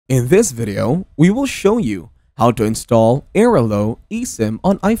In this video, we will show you how to install Airalo Esim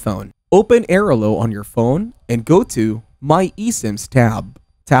on iPhone. Open Airalo on your phone and go to My eSIMs tab.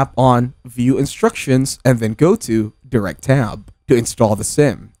 Tap on View Instructions and then go to Direct tab. To install the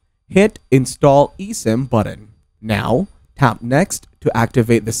SIM, hit Install Esim button. Now, tap Next to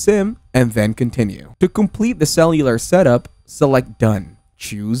activate the SIM and then Continue. To complete the cellular setup, select Done.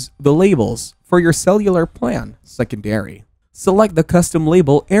 Choose the labels for your cellular plan, secondary. Select the custom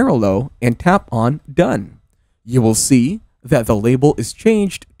label Airalo and tap on Done. You will see that the label is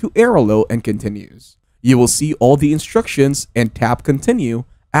changed to Airalo and continues. You will see all the instructions and tap Continue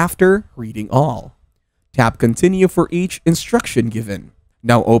after reading all. Tap Continue for each instruction given.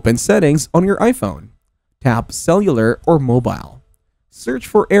 Now open Settings on your iPhone. Tap Cellular or Mobile. Search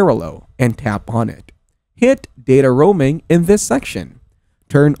for Airalo and tap on it. Hit Data Roaming in this section.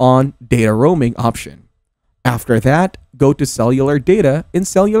 Turn on Data Roaming option. After that, go to Cellular Data in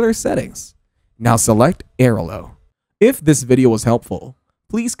Cellular Settings. Now select Airalo. If this video was helpful,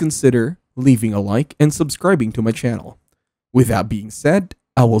 please consider leaving a like and subscribing to my channel. With that being said,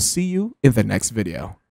 I will see you in the next video.